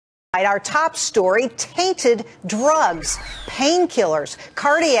Our top story, tainted drugs, painkillers,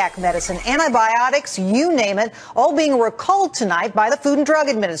 cardiac medicine, antibiotics, you name it, all being recalled tonight by the Food and Drug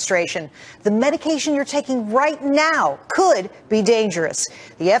Administration. The medication you're taking right now could be dangerous.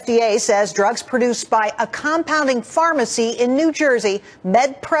 The FDA says drugs produced by a compounding pharmacy in New Jersey,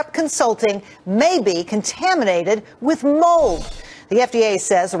 MedPrep Consulting, may be contaminated with mold. The FDA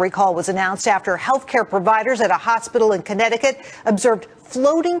says the recall was announced after healthcare providers at a hospital in Connecticut observed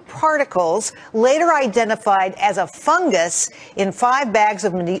floating particles later identified as a fungus in 5 bags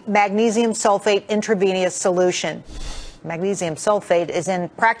of magnesium sulfate intravenous solution. Magnesium sulfate is in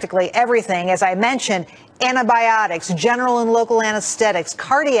practically everything, as I mentioned, antibiotics, general and local anesthetics,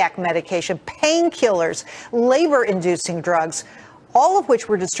 cardiac medication, painkillers, labor-inducing drugs, all of which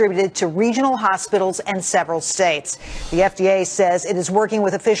were distributed to regional hospitals and several states. The FDA says it is working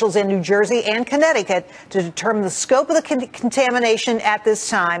with officials in New Jersey and Connecticut to determine the scope of the contamination at this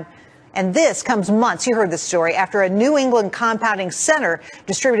time. And this comes months, you heard the story, after a New England compounding center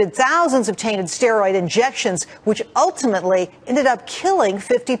distributed thousands of tainted steroid injections, which ultimately ended up killing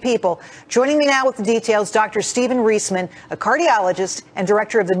 50 people. Joining me now with the details, Dr. Stephen Reisman, a cardiologist and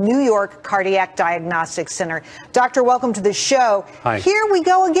director of the New York Cardiac Diagnostic Center. Doctor, welcome to the show. Hi. Here we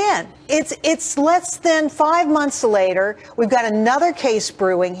go again. It's less than 5 months later. We've got another case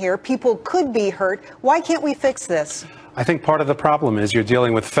brewing here. People could be hurt. Why can't we fix this? I think part of the problem is you're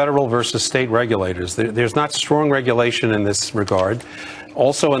dealing with federal versus state regulators. There's not strong regulation in this regard.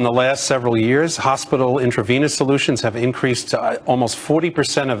 Also, in the last several years, hospital intravenous solutions have increased to almost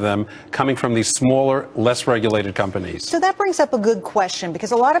 40% of them coming from these smaller, less regulated companies. So that brings up a good question,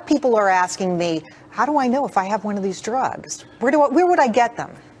 because a lot of people are asking me, how do I know if I have one of these drugs? Where would I get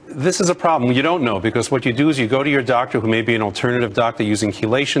them? This is a problem. You don't know, because what you do is you go to your doctor, who may be an alternative doctor using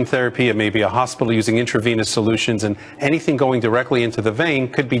chelation therapy. It may be a hospital using intravenous solutions, and anything going directly into the vein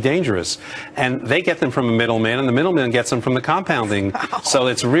could be dangerous. And they get them from a middleman, and the middleman gets them from the compounding. Wow. So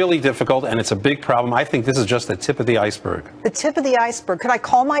it's really difficult, and it's a big problem. I think this is just the tip of the iceberg. The tip of the iceberg. Could I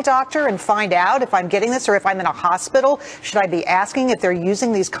call my doctor and find out if I'm getting this, or if I'm in a hospital? Should I be asking if they're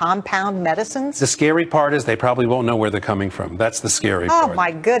using these compound medicines? The scary part is they probably won't know where they're coming from. That's the scary part. Oh,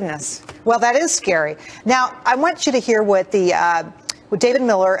 my goodness. Well, that is scary. Now, I want you to hear what what David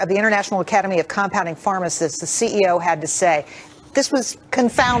Miller of the International Academy of Compounding Pharmacists, the CEO, had to say. This was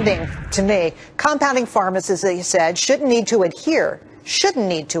confounding to me. Compounding pharmacists, he said, shouldn't need to adhere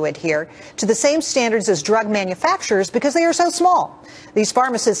to the same standards as drug manufacturers because they are so small. These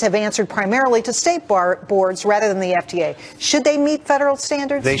pharmacists have answered primarily to state boards rather than the FDA. Should they meet federal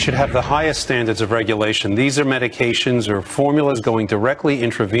standards? They should have the highest standards of regulation. These are medications or formulas going directly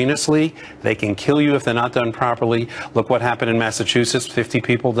intravenously. They can kill you if they're not done properly. Look what happened in Massachusetts. 50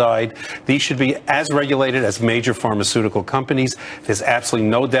 people died. These should be as regulated as major pharmaceutical companies. There's absolutely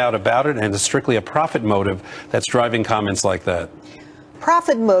no doubt about it, and it's strictly a profit motive that's driving comments like that.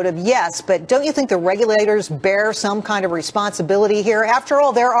 Profit motive, yes, but don't you think the regulators bear some kind of responsibility here? After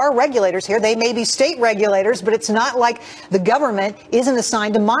all, there are regulators here. They may be state regulators, but it's not like the government isn't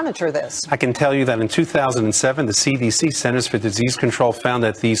assigned to monitor this. I can tell you that in 2007, the CDC, Centers for Disease Control, found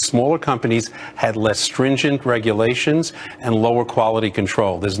that these smaller companies had less stringent regulations and lower quality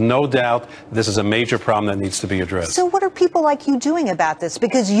control. There's no doubt this is a major problem that needs to be addressed. So what are people like you doing about this?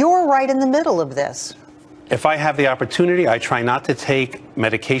 Because you're right in the middle of this. If I have the opportunity, I try not to take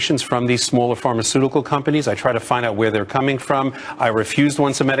medications from these smaller pharmaceutical companies. I try to find out where they're coming from. I refused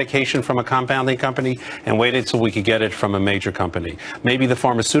once a medication from a compounding company and waited until we could get it from a major company. Maybe the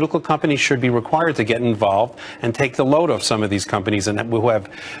pharmaceutical companies should be required to get involved and take the load off some of these companies and who have,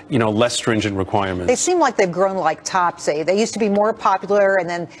 less stringent requirements. They seem like they've grown like Topsy. They used to be more popular, and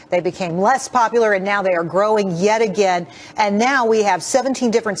then they became less popular, and now they are growing yet again. And now we have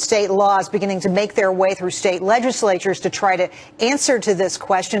 17 different state laws beginning to make their way through state legislatures to try to answer to this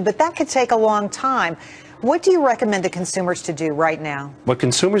question, but that could take a long time. What do you recommend to consumers to do right now? What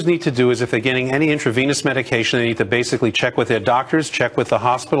consumers need to do is, if they're getting any intravenous medication, they need to basically check with their doctors, check with the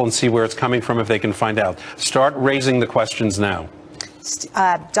hospital, and see where it's coming from if they can find out. Start raising the questions now.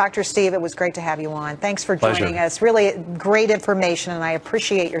 Dr. Steve, it was great to have you on. Thanks for joining Pleasure. us. Really great information, and I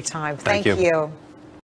appreciate your time. Thank you.